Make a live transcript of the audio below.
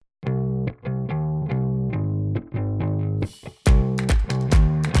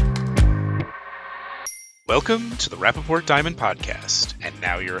Welcome to the Rapaport Diamond Podcast, and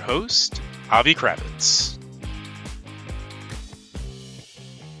now your host, Avi Krawitz.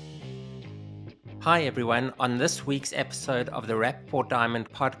 Hi everyone. On this week's episode of the Rapaport Diamond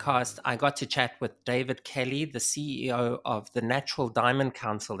Podcast, I got to chat with David Kellie, the CEO of the Natural Diamond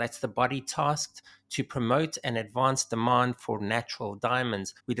Council. That's the body tasked to promote and advance demand for natural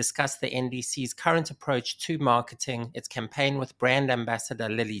diamonds. We discussed the NDC's current approach to marketing, its campaign with brand ambassador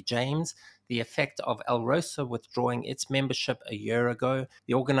Lily James, the effect of El Rosa withdrawing its membership a year ago,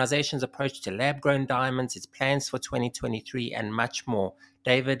 the organization's approach to lab-grown diamonds, its plans for 2023, and much more.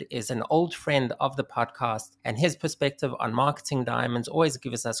 David is an old friend of the podcast, and his perspective on marketing diamonds always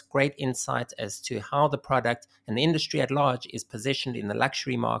gives us great insight as to how the product and the industry at large is positioned in the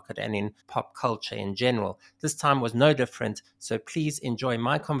luxury market and in pop culture in general. This time was no different, so please enjoy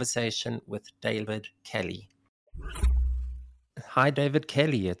my conversation with David Kellie. Hi, David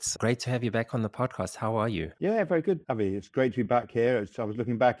Kellie. It's great to have you back on the podcast. How are you? Yeah, very good, Avi. It's great to be back here. I was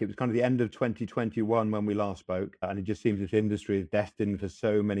looking back, it was kind of the end of 2021 when we last spoke, and it just seems this industry is destined for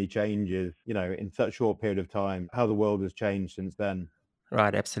so many changes, in such a short period of time, how the world has changed since then.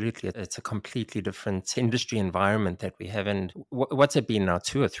 Right, absolutely. It's a completely different industry environment that we have. And what's it been now,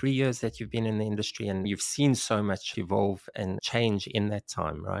 2 or 3 years that you've been in the industry, and you've seen so much evolve and change in that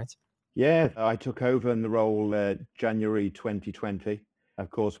time, right? Yeah, I took over in the role January 2020. Of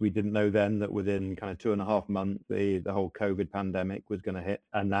course, we didn't know then that within kind of 2.5 months, the whole COVID pandemic was going to hit.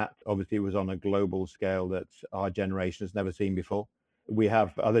 And that obviously was on a global scale that our generation has never seen before. We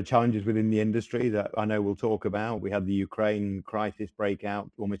have other challenges within the industry that I know we'll talk about. We had the Ukraine crisis break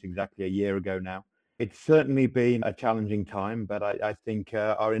out almost exactly a year ago now. It's certainly been a challenging time, but I think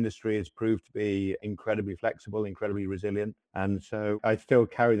our industry has proved to be incredibly flexible, incredibly resilient. And so I still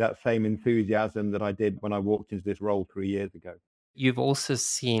carry that same enthusiasm that I did when I walked into this role 3 years ago. You've also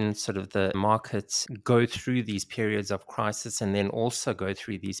seen sort of the markets go through these periods of crisis and then also go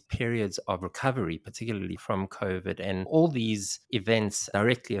through these periods of recovery, particularly from COVID. And all these events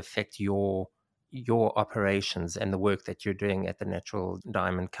directly affect your operations and the work that you're doing at the Natural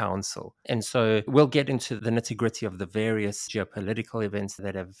Diamond Council. And so we'll get into the nitty-gritty of the various geopolitical events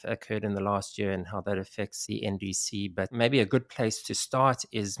that have occurred in the last year and how that affects the NDC. But maybe a good place to start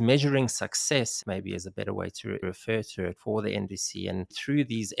is measuring success, maybe is a better way to refer to it, for the NDC. And through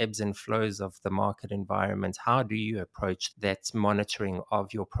these ebbs and flows of the market environment, how do you approach that monitoring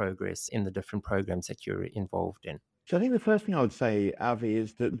of your progress in the different programs that you're involved in? So I think the first thing I would say, Avi,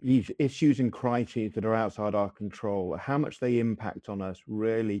 is that these issues and crises that are outside our control, how much they impact on us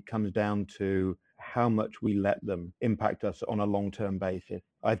really comes down to how much we let them impact us on a long-term basis.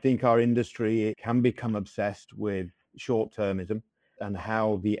 I think our industry can become obsessed with short-termism and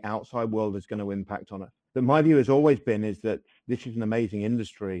how the outside world is going to impact on us. But my view has always been is that this is an amazing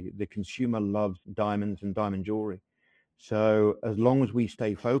industry. The consumer loves diamonds and diamond jewelry. So as long as we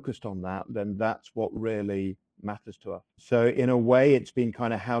stay focused on that, then that's what really matters to us. So in a way, it's been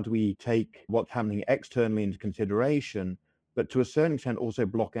kind of how do we take what's happening externally into consideration, but to a certain extent also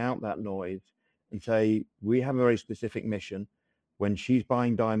block out that noise and say, we have a very specific mission. When she's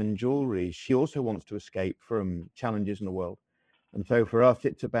buying diamond jewelry, she also wants to escape from challenges in the world. And so for us,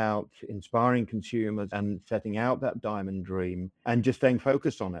 it's about inspiring consumers and setting out that diamond dream and just staying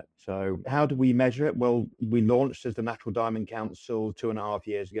focused on it. So how do we measure it? Well, we launched as the Natural Diamond Council 2.5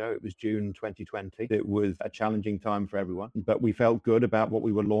 years ago. It was June 2020. It was a challenging time for everyone, but we felt good about what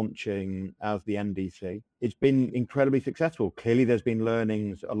we were launching as the NDC. It's been incredibly successful. Clearly, there's been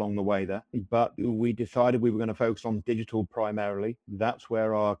learnings along the way there, but we decided we were going to focus on digital primarily. That's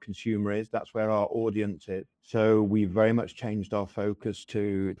where our consumer is. That's where our audience is. So we very much changed our focus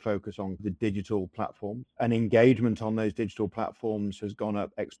to focus on the digital platforms, and engagement on those digital platforms has gone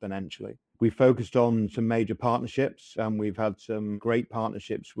up exponentially. We focused on some major partnerships, and we've had some great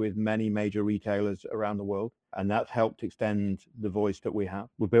partnerships with many major retailers around the world, and that's helped extend the voice that we have.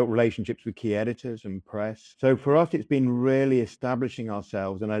 We've built relationships with key editors and press. So for us, it's been really establishing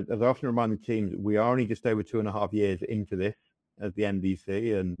ourselves. And as I often remind the team, we are only just over 2.5 years into this as the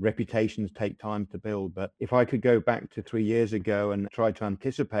NDC, and reputations take time to build. But if I could go back to 3 years ago and try to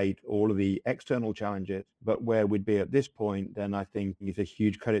anticipate all of the external challenges, but where we'd be at this point, then I think it's a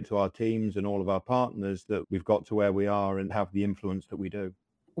huge credit to our teams and all of our partners that we've got to where we are and have the influence that we do.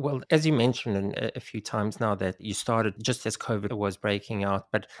 Well, as you mentioned a few times now, that you started just as COVID was breaking out,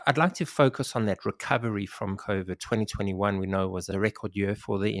 but I'd like to focus on that recovery from COVID. 2021, we know, was a record year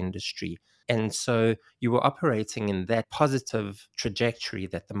for the industry. And so you were operating in that positive trajectory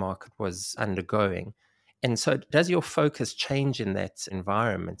that the market was undergoing. And so does your focus change in that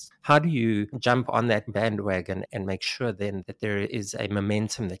environment? How do you jump on that bandwagon and make sure then that there is a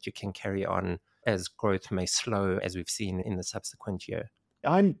momentum that you can carry on as growth may slow, as we've seen in the subsequent year?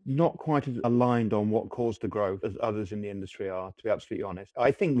 I'm not quite as aligned on what caused the growth as others in the industry are, to be absolutely honest.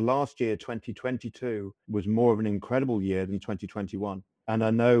 I think last year, 2022, was more of an incredible year than 2021. And I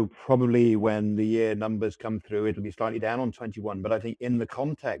know probably when the year numbers come through, it'll be slightly down on 21. But I think in the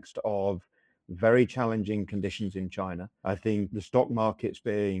context of very challenging conditions in China, I think the stock market's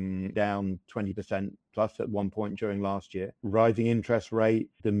being down 20% plus at one point during last year, rising interest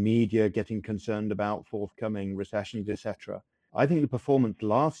rates, the media getting concerned about forthcoming recessions, etc. I think the performance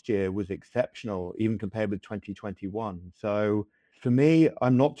last year was exceptional, even compared with 2021. So for me,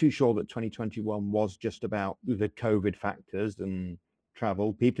 I'm not too sure that 2021 was just about the COVID factors and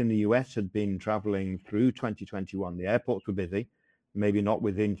travel. People in the US had been traveling through 2021. The airports were busy, maybe not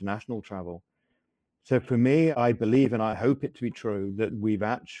with international travel. So for me, I believe, and I hope it to be true, that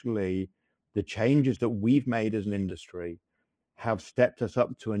the changes that we've made as an industry have stepped us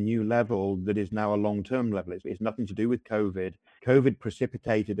up to a new level that is now a long-term level. It's nothing to do with COVID. COVID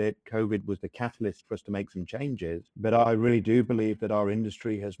precipitated it. COVID was the catalyst for us to make some changes. But I really do believe that our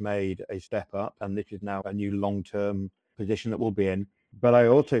industry has made a step up, and this is now a new long-term position that we'll be in. But I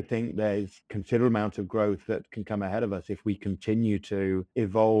also think there's considerable amount of growth that can come ahead of us if we continue to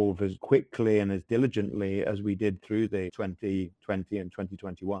evolve as quickly and as diligently as we did through the 2020 and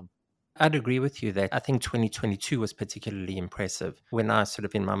 2021. I'd agree with you that I think 2022 was particularly impressive. When I sort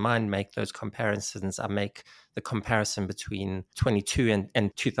of in my mind make those comparisons, I make the comparison between 22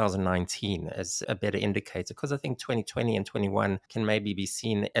 and 2019 as a better indicator, because I think 2020 and 21 can maybe be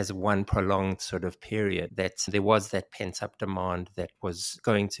seen as one prolonged sort of period, that there was that pent-up demand that was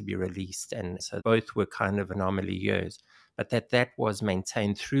going to be released. And so both were kind of anomaly years, but that was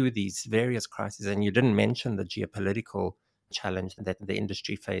maintained through these various crises. And you didn't mention the geopolitical challenge that the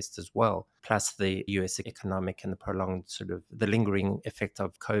industry faced as well, plus the US economic and the prolonged sort of the lingering effect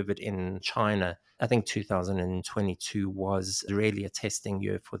of COVID in China. I think 2022 was really a testing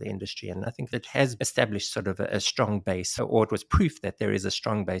year for the industry, and I think it has established sort of a strong base, or it was proof that there is a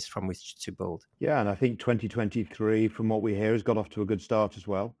strong base from which to build. Yeah, and I think 2023, from what we hear, has got off to a good start as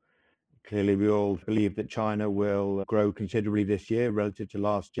well. Clearly, we all believe that China will grow considerably this year relative to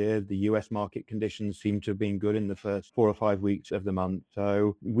last year. The US market conditions seem to have been good in the first 4 or 5 weeks of the month.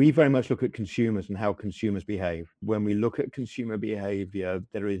 So we very much look at consumers and how consumers behave. When we look at consumer behavior,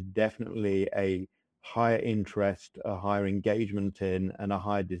 there is definitely a higher interest, a higher engagement in, and a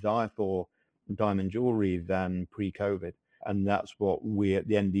higher desire for diamond jewelry than pre-COVID. And that's what we at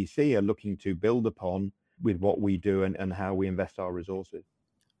the NDC are looking to build upon with what we do and how we invest our resources.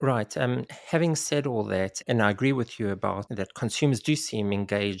 Right. Having said all that, and I agree with you about that, consumers do seem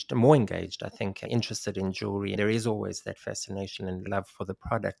engaged, more engaged, I think, interested in jewelry. There is always that fascination and love for the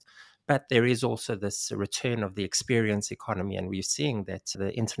product. But there is also this return of the experience economy, and we're seeing that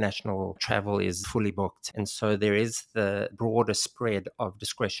the international travel is fully booked. And so there is the broader spread of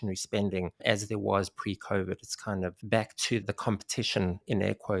discretionary spending as there was pre-COVID. It's kind of back to the competition, in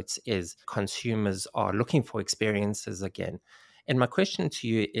air quotes, is consumers are looking for experiences again. And my question to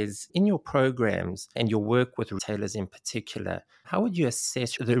you is, in your programs and your work with retailers in particular, how would you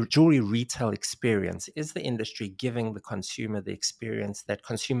assess the jewelry retail experience? Is the industry giving the consumer the experience that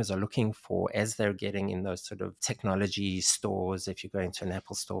consumers are looking for as they're getting in those sort of technology stores? If you're going to an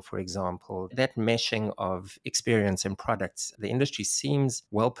Apple store, for example, that meshing of experience and products, the industry seems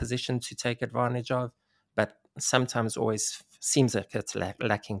well positioned to take advantage of, but sometimes always seems like it's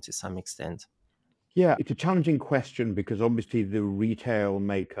lacking to some extent. Yeah, it's a challenging question because obviously the retail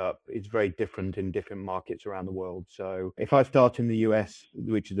makeup is very different in different markets around the world. So if I start in the US,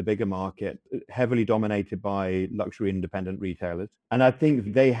 which is a bigger market, heavily dominated by luxury independent retailers, and I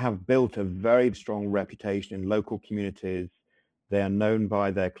think they have built a very strong reputation in local communities. They are known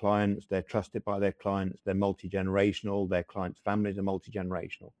by their clients, they're trusted by their clients, they're multi-generational, their clients' families are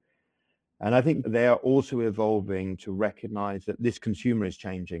multi-generational. And I think they are also evolving to recognize that this consumer is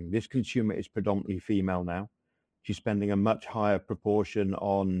changing. This consumer is predominantly female now. She's spending a much higher proportion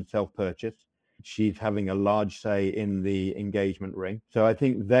on self-purchase. She's having a large say in the engagement ring. So I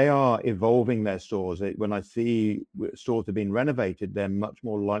think they are evolving their stores. When I see stores have been renovated, they're much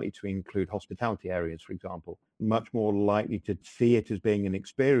more likely to include hospitality areas, for example, much more likely to see it as being an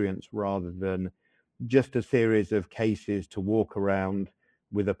experience rather than just a series of cases to walk around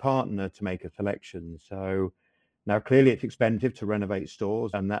with a partner to make a selection. So now clearly it's expensive to renovate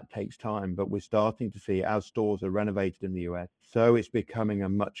stores and that takes time, but we're starting to see as stores are renovated in the US, so it's becoming a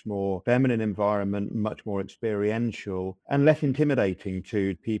much more feminine environment, much more experiential and less intimidating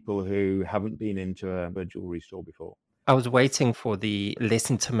to people who haven't been into a jewelry store before. I was waiting for the less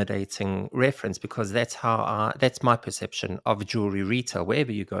intimidating reference because that's my perception of jewelry retail.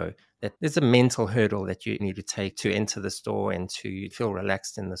 Wherever you go, that there's a mental hurdle that you need to take to enter the store and to feel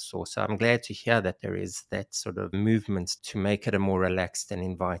relaxed in the store. So I'm glad to hear that there is that sort of movement to make it a more relaxed and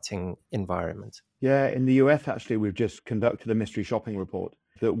inviting environment. Yeah, in the US, actually, we've just conducted a mystery shopping report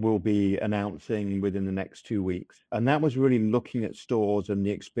that we'll be announcing within the next 2 weeks. And that was really looking at stores and the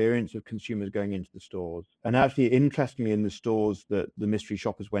experience of consumers going into the stores. And actually, interestingly, in the stores that the mystery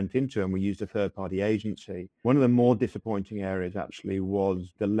shoppers went into, and we used a third-party agency, one of the more disappointing areas actually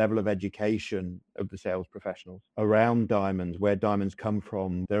was the level of education of the sales professionals around diamonds, where diamonds come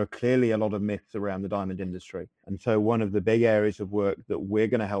from. There are clearly a lot of myths around the diamond industry. And so one of the big areas of work that we're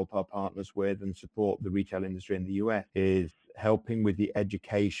going to help our partners with and support the retail industry in the US is helping with the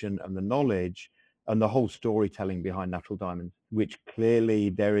education and the knowledge and the whole storytelling behind natural diamonds, which clearly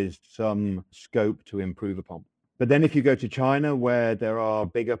there is some scope to improve upon. But then if you go to China, where there are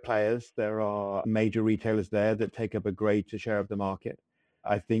bigger players, there are major retailers there that take up a greater share of the market.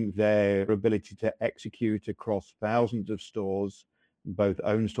 I think their ability to execute across thousands of stores, both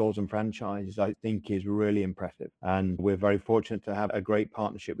own stores and franchises, I think is really impressive. And we're very fortunate to have a great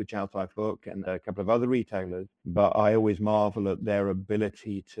partnership with Chow Tai Fook and a couple of other retailers. But I always marvel at their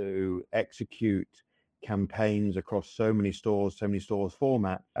ability to execute campaigns across so many stores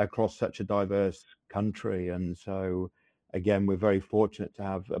format across such a diverse country. And so, again, we're very fortunate to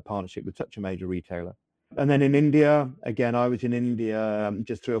have a partnership with such a major retailer. And then in India, again, I was in India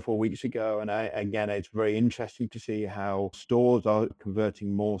just 3 or 4 weeks ago. And again, it's very interesting to see how stores are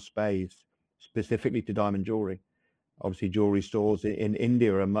converting more space specifically to diamond jewelry. Obviously, jewelry stores in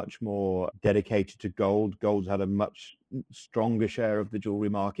India are much more dedicated to gold. Gold's had a much stronger share of the jewelry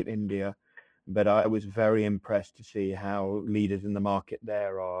market in India. But I was very impressed to see how leaders in the market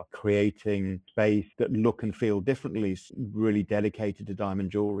there are creating space that look and feel differently, really dedicated to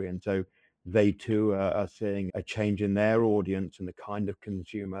diamond jewelry. And so they too are seeing a change in their audience and the kind of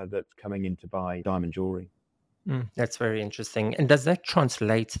consumer that's coming in to buy diamond jewelry. That's very interesting. And does that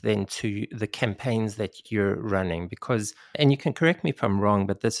translate then to the campaigns that you're running? Because, and you can correct me if I'm wrong,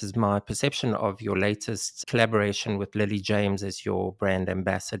 but this is my perception of your latest collaboration with Lily James as your brand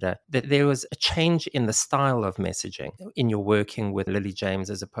ambassador, that there was a change in the style of messaging in your working with Lily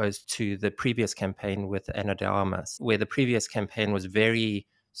James as opposed to the previous campaign with Ana de Armas, where the previous campaign was very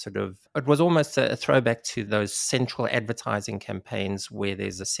it was almost a throwback to those central advertising campaigns where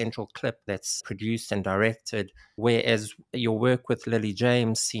there's a central clip that's produced and directed, whereas your work with Lily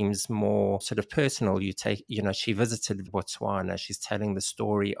James seems more sort of personal. She visited Botswana, she's telling the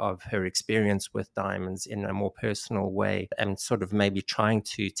story of her experience with diamonds in a more personal way and sort of maybe trying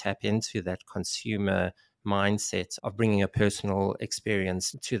to tap into that consumer mindset of bringing a personal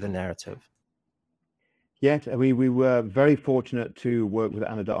experience to the narrative. Yes, we were very fortunate to work with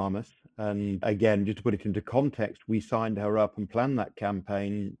Ana de Armas. And again, just to put it into context, we signed her up and planned that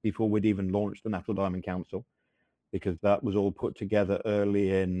campaign before we'd even launched the Natural Diamond Council, because that was all put together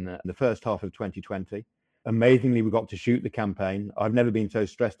early in the first half of 2020. Amazingly, we got to shoot the campaign. I've never been so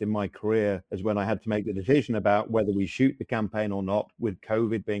stressed in my career as when I had to make the decision about whether we shoot the campaign or not, with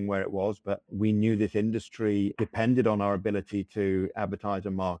COVID being where it was. But we knew this industry depended on our ability to advertise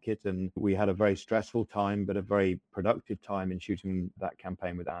and market. And we had a very stressful time, but a very productive time in shooting that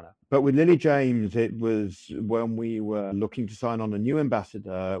campaign with Anna. But with Lily James, it was when we were looking to sign on a new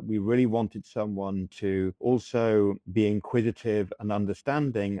ambassador, we really wanted someone to also be inquisitive and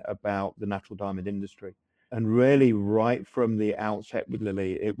understanding about the natural diamond industry. And really, right from the outset with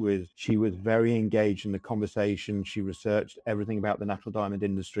Lily, she was very engaged in the conversation. She researched everything about the natural diamond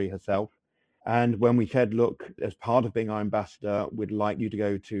industry herself. And when we said, look, as part of being our ambassador, we'd like you to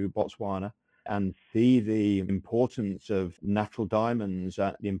go to Botswana and see the importance of natural diamonds,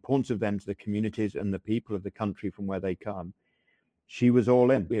 the importance of them to the communities and the people of the country from where they come, she was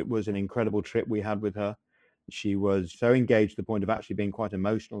all in. It was an incredible trip we had with her. She was so engaged to the point of actually being quite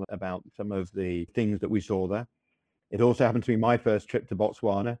emotional about some of the things that we saw there. It also happened to be my first trip to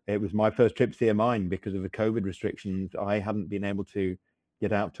Botswana. It was my first trip to see a mine because of the COVID restrictions. I hadn't been able to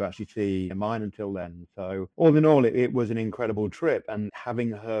get out to actually see a mine until then. So all in all, it was an incredible trip. And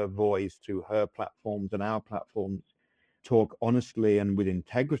having her voice through her platforms and our platforms talk honestly and with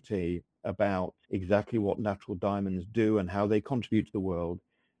integrity about exactly what natural diamonds do and how they contribute to the world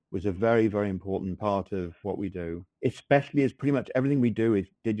was a very, very important part of what we do, especially as pretty much everything we do is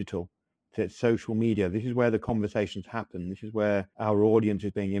digital. So it's social media. This is where the conversations happen. This is where our audience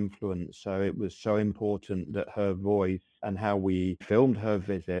is being influenced. So it was so important that her voice and how we filmed her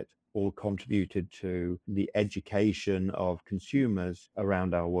visit all contributed to the education of consumers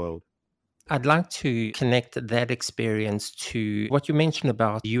around our world. I'd like to connect that experience to what you mentioned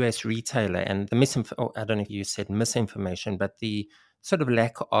about US retailer and the I don't know if you said misinformation, but the sort of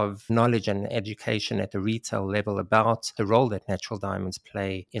lack of knowledge and education at the retail level about the role that natural diamonds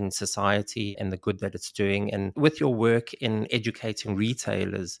play in society and the good that it's doing. And with your work in educating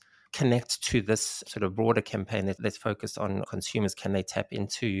retailers, connect to this sort of broader campaign that's focused on consumers. Can they tap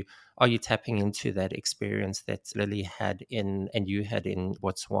into, are you tapping into that experience that Lily had and you had in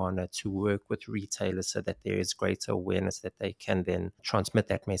Botswana to work with retailers so that there is greater awareness that they can then transmit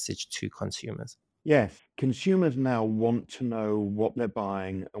that message to consumers? Yes, consumers now want to know what they're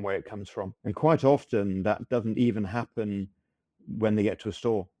buying and where it comes from. And quite often that doesn't even happen when they get to a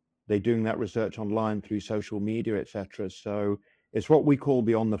store. They're doing that research online through social media, etc. So it's what we call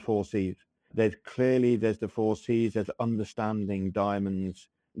beyond the four C's. There's the four C's, there's understanding diamonds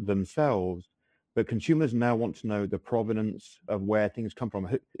themselves, but consumers now want to know the provenance of where things come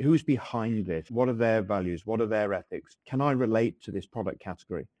from. Who's behind this? What are their values? What are their ethics? Can I relate to this product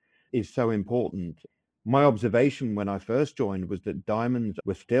category? Is so important. My observation when I first joined was that diamonds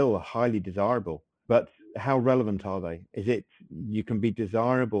were still highly desirable, but how relevant are they? Is it, you can be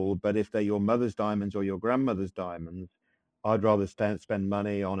desirable, but if they're your mother's diamonds or your grandmother's diamonds, I'd rather spend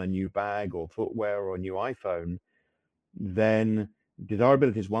money on a new bag or footwear or a new iPhone. Then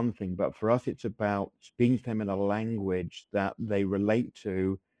desirability is one thing, but for us, it's about speaking to them in a language that they relate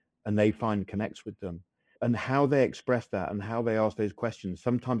to and they find connects with them. And how they express that and how they ask those questions.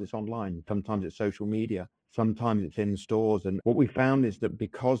 Sometimes it's online, sometimes it's social media, sometimes it's in stores. And what we found is that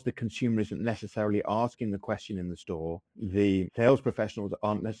because the consumer isn't necessarily asking the question in the store, the sales professionals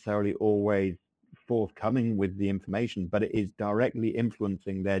aren't necessarily always forthcoming with the information, but it is directly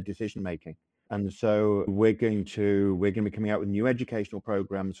influencing their decision making. And so we're going to be coming out with new educational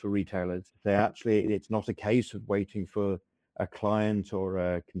programs for retailers. It's not a case of waiting for a client or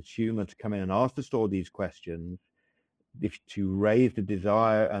a consumer to come in and ask the store these questions. If to raise the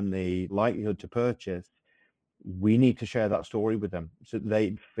desire and the likelihood to purchase, we need to share that story with them so that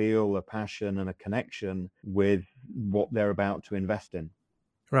they feel a passion and a connection with what they're about to invest in.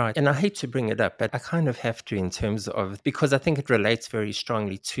 Right. And I hate to bring it up, but I kind of have to in terms of, because I think it relates very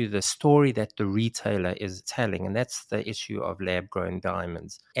strongly to the story that the retailer is telling. And that's the issue of lab grown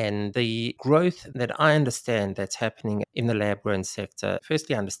diamonds and the growth that I understand that's happening in the lab grown sector.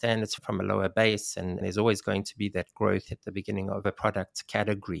 Firstly, I understand it's from a lower base and there's always going to be that growth at the beginning of a product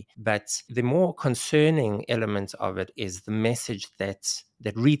category. But the more concerning element of it is the message that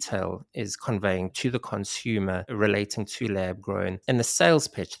retail is conveying to the consumer relating to lab grown and the sales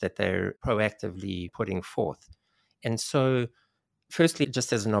pitch that they're proactively putting forth. And so, firstly,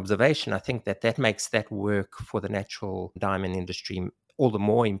 just as an observation, I think that makes that work for the natural diamond industry all the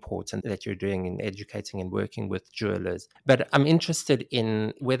more important that you're doing in educating and working with jewelers. But I'm interested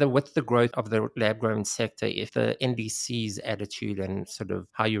in whether with the growth of the lab-grown sector, if the NDC's attitude and sort of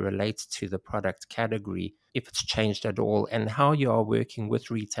how you relate to the product category, if it's changed at all, and how you are working with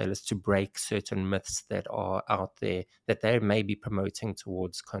retailers to break certain myths that are out there that they may be promoting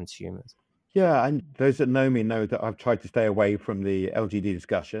towards consumers. Yeah, and those that know me know that I've tried to stay away from the LGD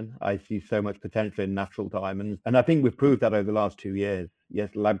discussion. I see so much potential in natural diamonds, and I think we've proved that over the last 2 years. Yes,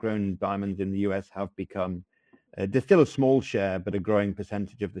 lab-grown diamonds in the US have become, there's still a small share, but a growing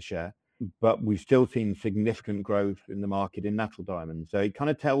percentage of the share. But we've still seen significant growth in the market in natural diamonds. So it kind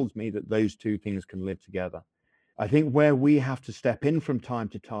of tells me that those two things can live together. I think where we have to step in from time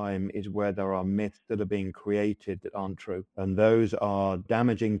to time is where there are myths that are being created that aren't true. And those are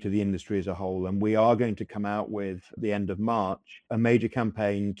damaging to the industry as a whole. And we are going to come out with, at the end of March, a major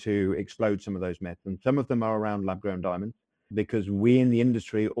campaign to explode some of those myths. And some of them are around lab-grown diamonds, because we in the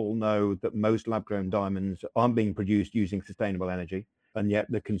industry all know that most lab-grown diamonds aren't being produced using sustainable energy. And yet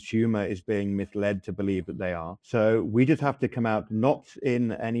the consumer is being misled to believe that they are. So we just have to come out not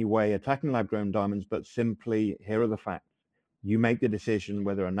in any way attacking lab-grown diamonds, but simply, here are the facts. You make the decision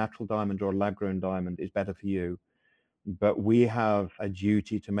whether a natural diamond or a lab-grown diamond is better for you. But we have a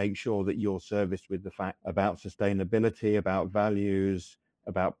duty to make sure that you're serviced with the fact about sustainability, about values,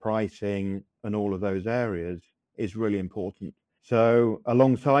 about pricing, and all of those areas is really important. So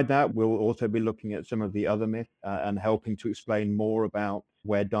alongside that, we'll also be looking at some of the other myths and helping to explain more about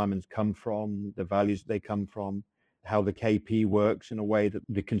where diamonds come from, the values they come from, how the KP works in a way that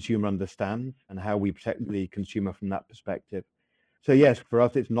the consumer understands, and how we protect the consumer from that perspective. So yes, for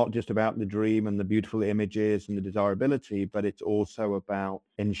us, it's not just about the dream and the beautiful images and the desirability, but it's also about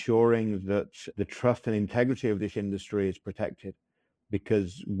ensuring that the trust and integrity of this industry is protected,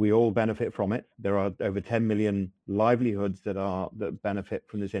 because we all benefit from it. There are over 10 million livelihoods that benefit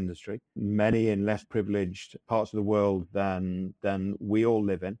from this industry, many in less privileged parts of the world than we all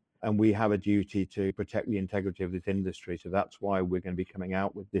live in. And we have a duty to protect the integrity of this industry. So that's why we're going to be coming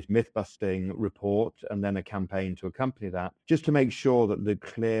out with this myth-busting report and then a campaign to accompany that, just to make sure that the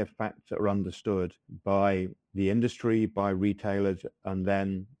clear facts are understood by the industry, by retailers, and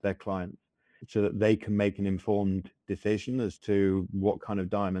then their clients, so that they can make an informed decision as to what kind of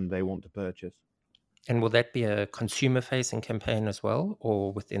diamond they want to purchase. And will that be a consumer-facing campaign as well,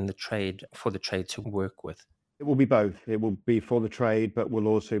 or within the trade, for the trade to work with? It will be both. It will be for the trade, but we'll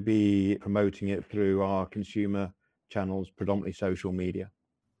also be promoting it through our consumer channels, predominantly social media.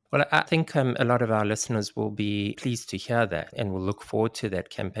 Well, I think a lot of our listeners will be pleased to hear that and will look forward to that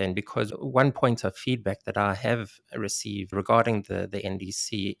campaign, because one point of feedback that I have received regarding the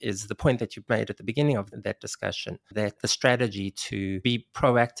NDC is the point that you made at the beginning of that discussion, that the strategy to be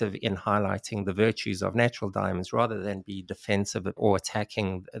proactive in highlighting the virtues of natural diamonds rather than be defensive or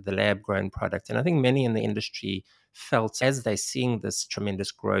attacking the lab-grown product. And I think many in the industry felt, as they're seeing this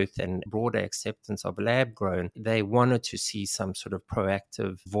tremendous growth and broader acceptance of lab grown, they wanted to see some sort of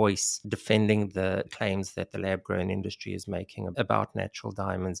proactive voice defending the claims that the lab grown industry is making about natural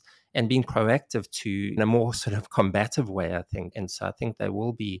diamonds, and being proactive to in a more sort of combative way, I think. And so I think they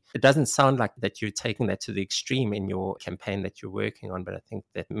will be, it doesn't sound like that you're taking that to the extreme in your campaign that you're working on, but I think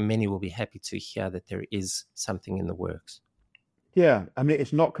that many will be happy to hear that there is something in the works. Yeah, I mean,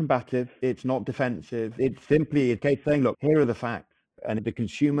 it's not combative, it's not defensive. It's simply a case saying, look, here are the facts. And the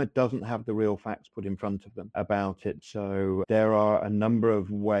consumer doesn't have the real facts put in front of them about it. So there are a number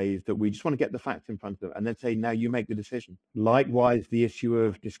of ways that we just want to get the facts in front of them and then say, now you make the decision. Likewise, the issue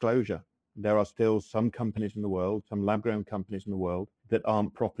of disclosure. There are still some companies in the world, some lab-grown companies in the world, that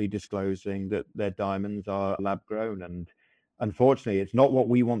aren't properly disclosing that their diamonds are lab-grown. And unfortunately, it's not what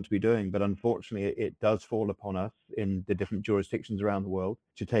we want to be doing, but unfortunately, it does fall upon us in the different jurisdictions around the world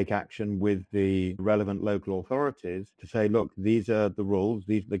to take action with the relevant local authorities to say, look, these are the rules,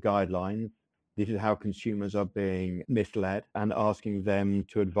 these are the guidelines, this is how consumers are being misled, and asking them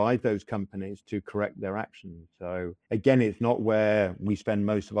to advise those companies to correct their actions. So again, it's not where we spend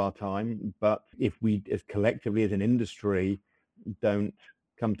most of our time, but if we as collectively as an industry don't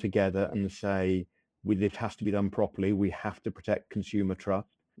come together and say, this has to be done properly, we have to protect consumer trust,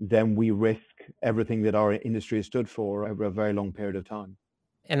 then we risk everything that our industry has stood for over a very long period of time.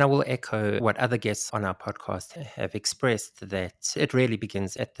 And I will echo what other guests on our podcast have expressed, that it really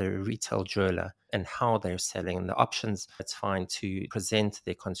begins at the retail jeweler and how they're selling the options. It's fine to present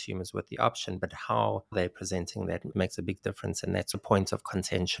their consumers with the option, but how they're presenting that makes a big difference. And that's a point of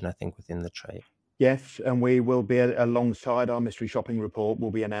contention, I think, within the trade. Yes, and we will be alongside our mystery shopping report, we'll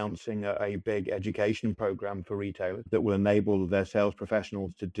be announcing a big education program for retailers that will enable their sales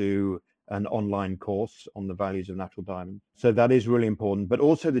professionals to do an online course on the values of natural diamonds. So that is really important, but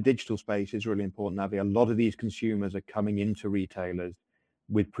also the digital space is really important, Avi. A lot of these consumers are coming into retailers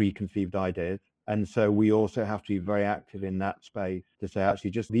with preconceived ideas. And so we also have to be very active in that space to say,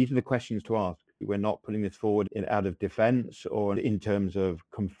 actually, just these are the questions to ask. We're not putting this forward out of defense or in terms of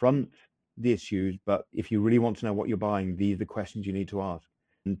confront the issues, but if you really want to know what you're buying, these are the questions you need to ask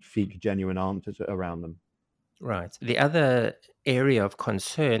and seek genuine answers around them. Right. The other area of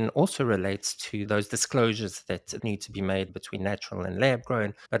concern also relates to those disclosures that need to be made between natural and lab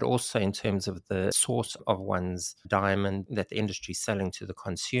grown, but also in terms of the source of one's diamond that the industry is selling to the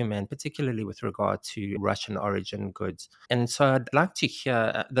consumer, and particularly with regard to Russian origin goods. And so I'd like to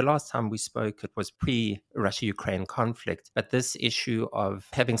hear, the last time we spoke, it was pre-Russia-Ukraine conflict, but this issue of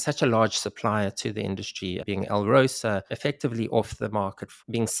having such a large supplier to the industry, being El Rosa, effectively off the market,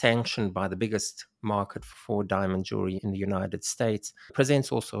 being sanctioned by the biggest market for diamond jewelry in the United States,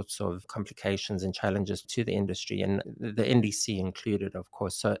 presents all sorts of complications and challenges to the industry, and the NDC included, of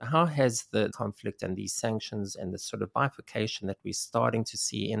course. So how has the conflict and these sanctions and the sort of bifurcation that we're starting to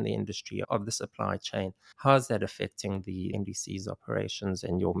see in the industry of the supply chain, how is that affecting the NDC's operations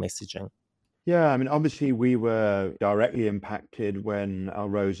and your messaging? Yeah, I mean, obviously we were directly impacted when Al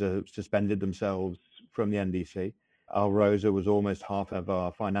Rosa suspended themselves from the NDC. Al Rosa was almost half of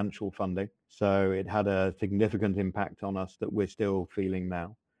our financial funding, so it had a significant impact on us that we're still feeling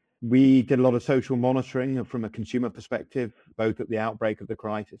now. We did a lot of social monitoring from a consumer perspective, both at the outbreak of the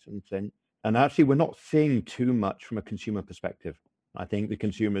crisis and since. And actually, we're not seeing too much from a consumer perspective. I think the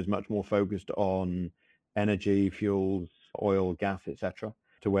consumer is much more focused on energy, fuels, oil, gas, etc.,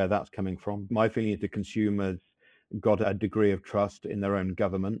 to where that's coming from. My feeling is the consumers got a degree of trust in their own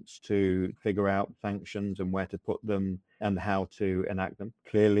governments to figure out sanctions and where to put them and how to enact them.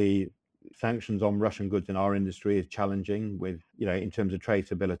 Clearly, sanctions on Russian goods in our industry is challenging with, in terms of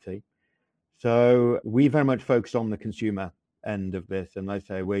traceability. So we very much focused on the consumer end of this. And like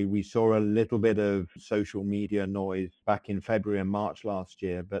I say, we saw a little bit of social media noise back in February and March last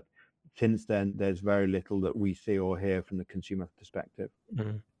year, but since then, there's very little that we see or hear from the consumer perspective.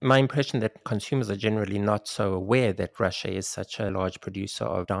 My impression that consumers are generally not so aware that Russia is such a large producer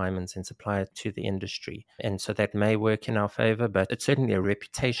of diamonds and supplier to the industry. And so that may work in our favor, but it's certainly a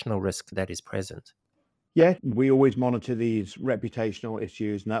reputational risk that is present. Yeah, we always monitor these reputational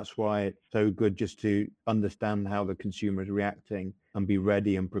issues, and that's why it's so good just to understand how the consumer is reacting and be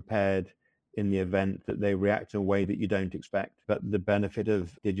ready and prepared in the event that they react in a way that you don't expect. But the benefit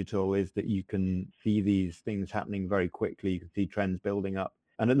of digital is that you can see these things happening very quickly. You can see trends building up.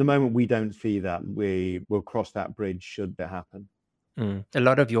 And at the moment, we don't see that. We will cross that bridge should that happen. A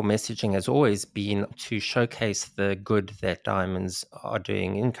lot of your messaging has always been to showcase the good that diamonds are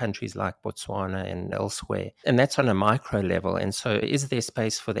doing in countries like Botswana and elsewhere. And that's on a micro level. And so is there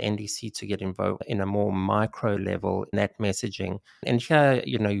space for the NDC to get involved in a more micro level in that messaging? And here,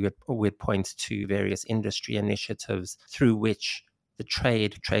 you would point to various industry initiatives through which the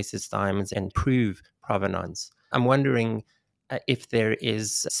trade traces diamonds and prove provenance. I'm wondering if there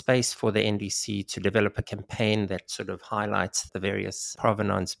is space for the NDC to develop a campaign that sort of highlights the various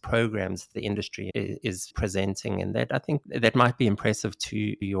provenance programs the industry is presenting, and that I think that might be impressive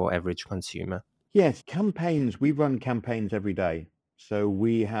to your average consumer. Yes, campaigns. We run campaigns every day. So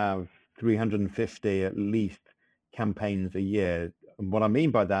we have 350 at least campaigns a year. And what I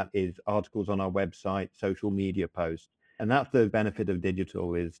mean by that is articles on our website, social media posts. And that's the benefit of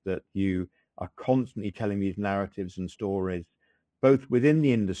digital, is that you are constantly telling these narratives and stories, both within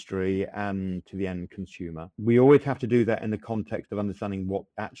the industry and to the end consumer. We always have to do that in the context of understanding what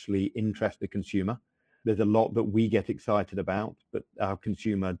actually interests the consumer. There's a lot that we get excited about, but our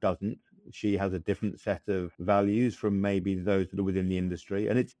consumer doesn't. She has a different set of values from maybe those that are within the industry,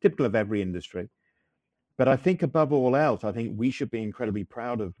 and it's typical of every industry. But I think above all else, I think we should be incredibly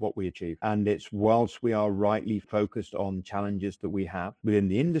proud of what we achieve. And it's whilst we are rightly focused on challenges that we have within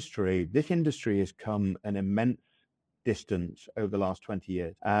the industry, this industry has come an immense distance over the last 20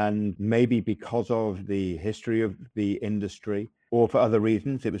 years. And maybe because of the history of the industry or for other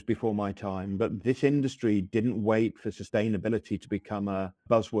reasons, it was before my time, but this industry didn't wait for sustainability to become a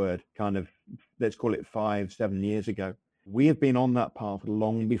buzzword kind of, let's call it 5-7 years ago. We have been on that path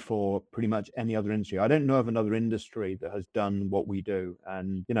long before pretty much any other industry. I don't know of another industry that has done what we do.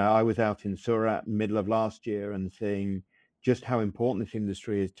 And, I was out in Surat middle of last year and seeing just how important this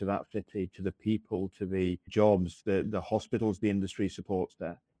industry is to that city, to the people, to the jobs, the hospitals the industry supports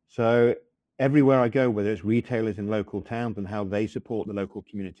there. So everywhere I go, whether it's retailers in local towns and how they support the local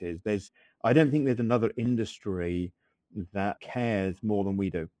communities, I don't think there's another industry that cares more than we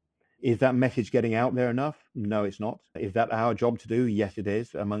do. Is that message getting out there enough? No, it's not. Is that our job to do? Yes, it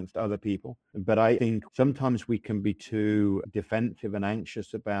is, amongst other people. But I think sometimes we can be too defensive and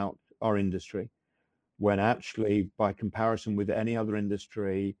anxious about our industry, when actually, by comparison with any other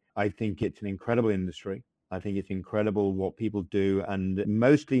industry, I think it's an incredible industry. I think it's incredible what people do, and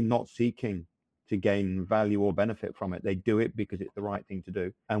mostly not seeking to gain value or benefit from it. They do it because it's the right thing to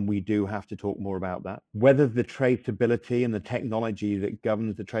do. And we do have to talk more about that. Whether the traceability and the technology that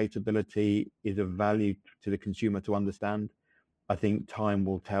governs the traceability is of value to the consumer to understand, I think time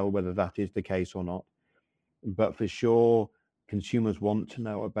will tell whether that is the case or not. But for sure, consumers want to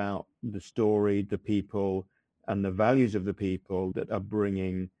know about the story, the people, and the values of the people that are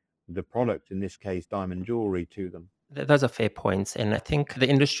bringing the product, in this case, diamond jewelry, to them. Those are fair points. And I think the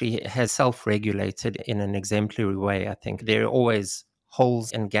industry has self-regulated in an exemplary way. I think there are always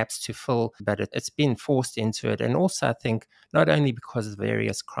holes and gaps to fill, but it's been forced into it. And also, I think, not only because of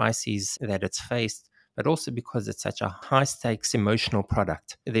various crises that it's faced, but also because it's such a high-stakes emotional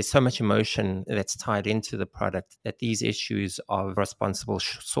product. There's so much emotion that's tied into the product that these issues of responsible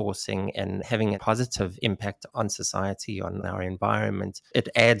sourcing and having a positive impact on society, on our environment, it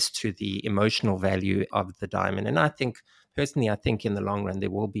adds to the emotional value of the diamond. And I think in the long run, there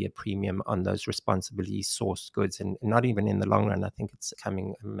will be a premium on those responsibly sourced goods. And not even in the long run, I think it's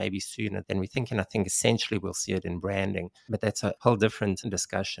coming maybe sooner than we think. And I think essentially we'll see it in branding. But that's a whole different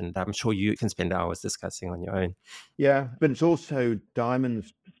discussion that I'm sure you can spend hours discussing on your own. Yeah, but it's also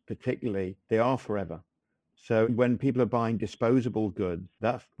diamonds particularly, they are forever. So when people are buying disposable goods,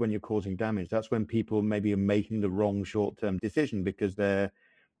 that's when you're causing damage. That's when people maybe are making the wrong short-term decision because their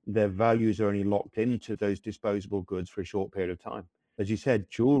values are only locked into those disposable goods for a short period of time. As you said,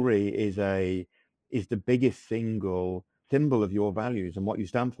 jewelry is the biggest single symbol of your values and what you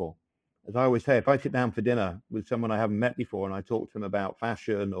stand for. As I always say, if I sit down for dinner with someone I haven't met before and I talk to them about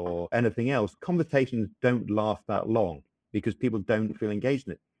fashion or anything else, conversations don't last that long because people don't feel engaged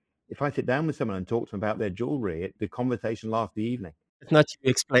in it. If I sit down with someone and talk to them about their jewelry, the conversation lasts the evening. It's not you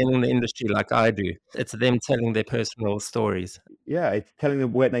explaining the industry like I do. It's them telling their personal stories. Yeah, it's telling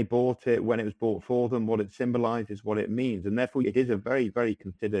them when they bought it, when it was bought for them, what it symbolizes, what it means. And therefore, it is a very, very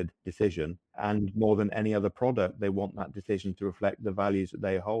considered decision. And more than any other product, they want that decision to reflect the values that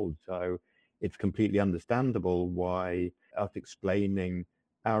they hold. So it's completely understandable why us explaining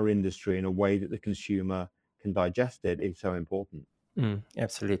our industry in a way that the consumer can digest it is so important.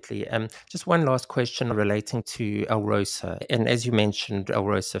 Absolutely. Just one last question relating to Alrosa. And as you mentioned,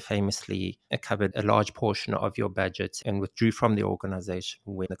 Alrosa famously covered a large portion of your budget and withdrew from the organization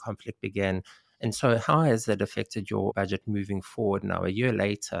when the conflict began. And so, how has that affected your budget moving forward now, a year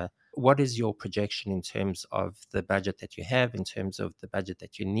later? What is your projection in terms of the budget that you have, in terms of the budget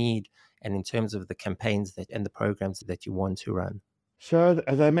that you need, and in terms of the campaigns and the programs that you want to run? So,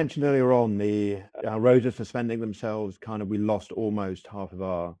 as I mentioned earlier on, our roads suspending themselves, we lost almost half of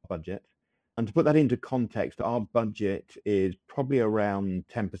our budget. And to put that into context, our budget is probably around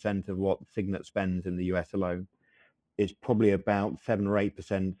 10% of what Signet spends in the US alone. It's probably about 7 or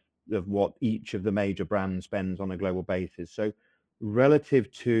 8% of what each of the major brands spends on a global basis. So,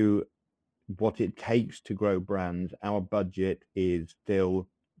 relative to what it takes to grow brands, our budget is still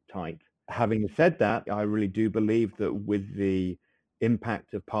tight. Having said that, I really do believe that with the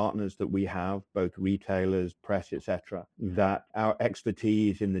impact of partners that we have, both retailers, press, etc., that our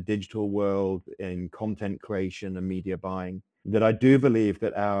expertise in the digital world, in content creation and media buying, that I do believe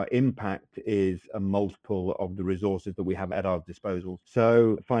that our impact is a multiple of the resources that we have at our disposal.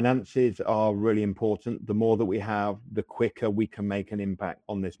 So finances are really important. The more that we have, the quicker we can make an impact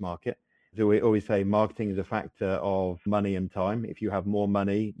on this market. So we always say marketing is a factor of money and time. If you have more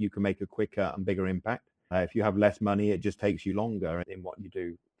money, you can make a quicker and bigger impact. If you have less money, it just takes you longer in what you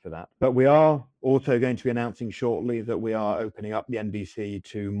do for that. But we are also going to be announcing shortly that we are opening up the NDC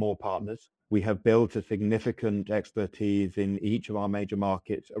to more partners. We have built a significant expertise in each of our major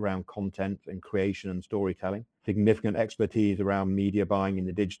markets around content and creation and storytelling, significant expertise around media buying in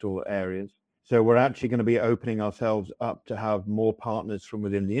the digital areas. So we're actually going to be opening ourselves up to have more partners from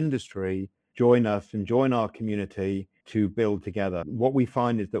within the industry join us and join our community to build together. What we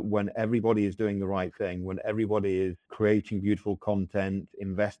find is that when everybody is doing the right thing, when everybody is creating beautiful content,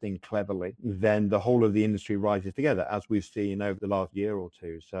 investing cleverly, then the whole of the industry rises together, as we've seen over the last year or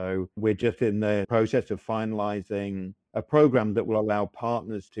two. So we're just in the process of finalizing a program that will allow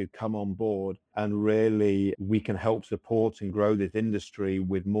partners to come on board, and really we can help support and grow this industry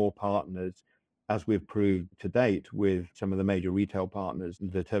with more partners, as we've proved to date with some of the major retail partners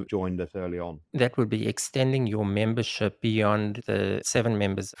that have joined us early on. That would be extending your membership beyond the 7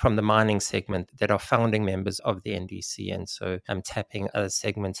 members from the mining segment that are founding members of the NDC. And so I'm tapping other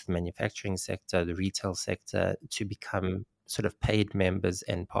segments, the manufacturing sector, the retail sector, to become sort of paid members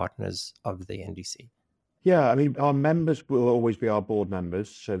and partners of the NDC. Yeah, I mean, our members will always be our board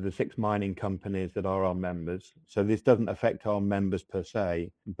members. So the 6 mining companies that are our members. So this doesn't affect our members per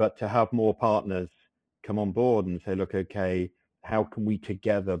se, but to have more partners come on board and say, look, okay, how can we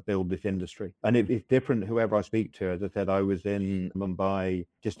together build this industry? And it's different whoever I speak to. As I said, I was in Mumbai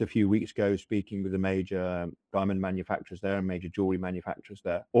just a few weeks ago speaking with the major diamond manufacturers there and major jewelry manufacturers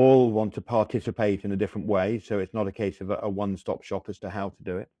there. All want to participate in a different way. So it's not a case of a one-stop shop as to how to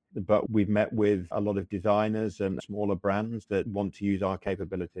do it. But we've met with a lot of designers and smaller brands that want to use our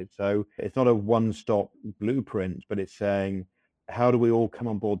capabilities. So it's not a one-stop blueprint, but it's saying, how do we all come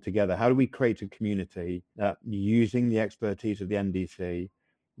on board together? How do we create a community using the expertise of the NDC,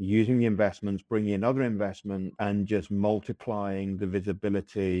 using the investments, bringing in other investment, and just multiplying the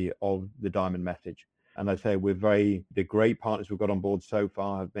visibility of the diamond message? And I say the great partners we've got on board so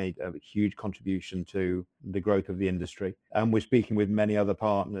far have made a huge contribution to the growth of the industry. And we're speaking with many other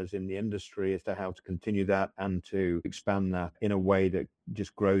partners in the industry as to how to continue that and to expand that in a way that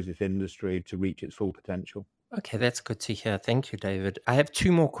just grows this industry to reach its full potential. Okay, that's good to hear. Thank you, David. I have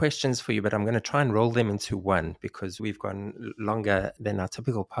 2 more questions for you, but I'm going to try and roll them into one because we've gone longer than our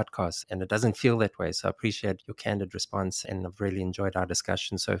typical podcast, and it doesn't feel that way. So I appreciate your candid response, and I've really enjoyed our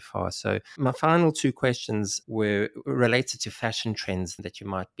discussion so far. So my final 2 questions were related to fashion trends that you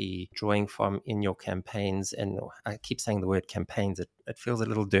might be drawing from in your campaigns. And I keep saying the word campaigns. It feels a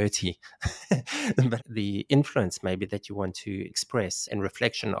little dirty, but the influence maybe that you want to express and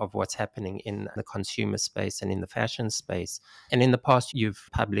reflection of what's happening in the consumer space and in the fashion space. And in the past, you've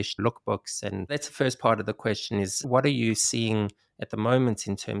published lookbooks, and that's the first part of the question is, what are you seeing at the moment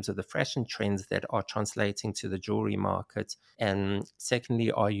in terms of the fashion trends that are translating to the jewelry market? And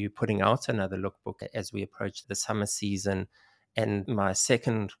secondly, are you putting out another lookbook as we approach the summer season? And my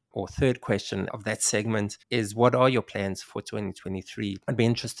second or third question of that segment is, what are your plans for 2023? I'd be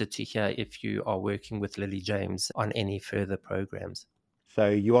interested to hear if you are working with Lily James on any further programs. So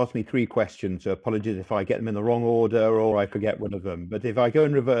you asked me 3 questions, so apologies if I get them in the wrong order or I forget one of them. But if I go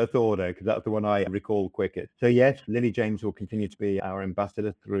in reverse order, because that's the one I recall quickest. So yes, Lily James will continue to be our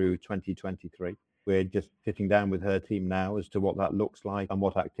ambassador through 2023. We're just sitting down with her team now as to what that looks like and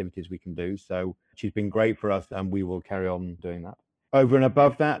what activities we can do. So she's been great for us and we will carry on doing that. Over and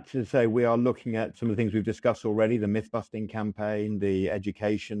above that, to say we are looking at some of the things we've discussed already, the myth-busting campaign, the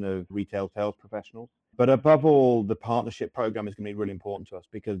education of retail sales professionals. But above all, the partnership program is going to be really important to us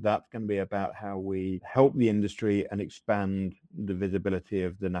because that's going to be about how we help the industry and expand the visibility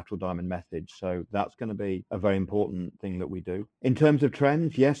of the natural diamond message. So that's going to be a very important thing that we do. In terms of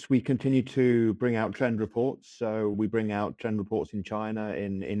trends, yes, we continue to bring out trend reports. So we bring out trend reports in China,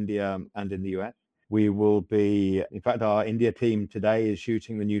 in India, and in the US. We will be, in fact, our India team today is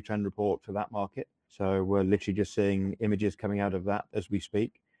shooting the new trend report for that market. So we're literally just seeing images coming out of that as we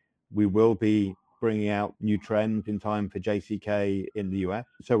speak. We will be bringing out new trends in time for JCK in the US.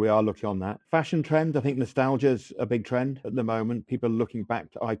 So we are looking on that. Fashion trend, I think nostalgia's a big trend at the moment. People are looking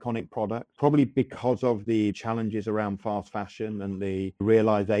back to iconic products, probably because of the challenges around fast fashion and the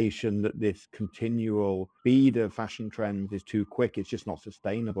realization that this continual speed of fashion trends is too quick. It's just not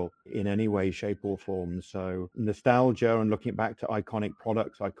sustainable in any way, shape or form. So nostalgia and looking back to iconic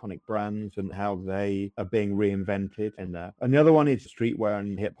products, iconic brands and how they are being reinvented in there. And the other one is streetwear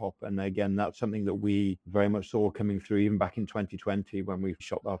and hip hop. And again, that's something that we very much saw coming through even back in 2020 when we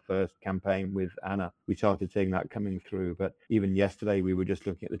shot our first campaign with Anna. We started seeing that coming through. But even yesterday, we were just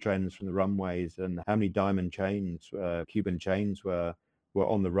looking at the trends from the runways and how many diamond chains, Cuban chains were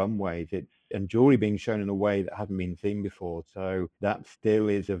on the runways. And jewelry being shown in a way that hadn't been seen before. So that still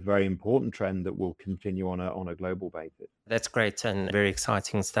is a very important trend that will continue on a global basis. That's great and very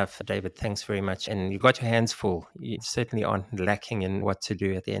exciting stuff, David. Thanks very much. And you got your hands full. You certainly aren't lacking in what to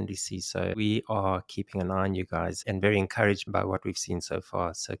do at the NDC. So we are keeping an eye on you guys and very encouraged by what we've seen so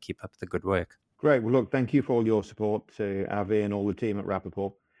far. So keep up the good work. Great. Well, look, thank you for all your support to Avi and all the team at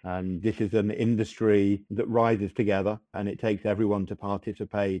Rapaport. And this is an industry that rises together and it takes everyone to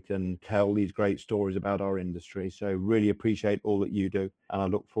participate and tell these great stories about our industry. So really appreciate all that you do. And I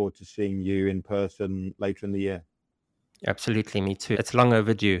look forward to seeing you in person later in the year. Absolutely, me too. It's long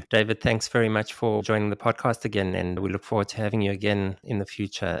overdue. David, thanks very much for joining the podcast again. And we look forward to having you again in the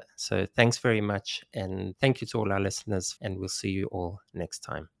future. So thanks very much. And thank you to all our listeners. And we'll see you all next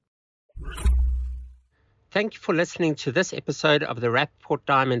time. Thank you for listening to this episode of the Rapaport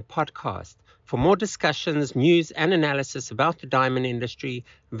Diamond Podcast. For more discussions, news, and analysis about the diamond industry,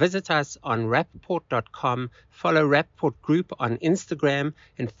 visit us on rapaport.com, follow Rapaport Group on Instagram,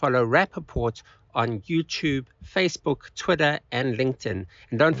 and follow Rapaport on YouTube, Facebook, Twitter, and LinkedIn.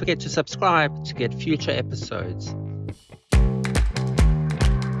 And don't forget to subscribe to get future episodes.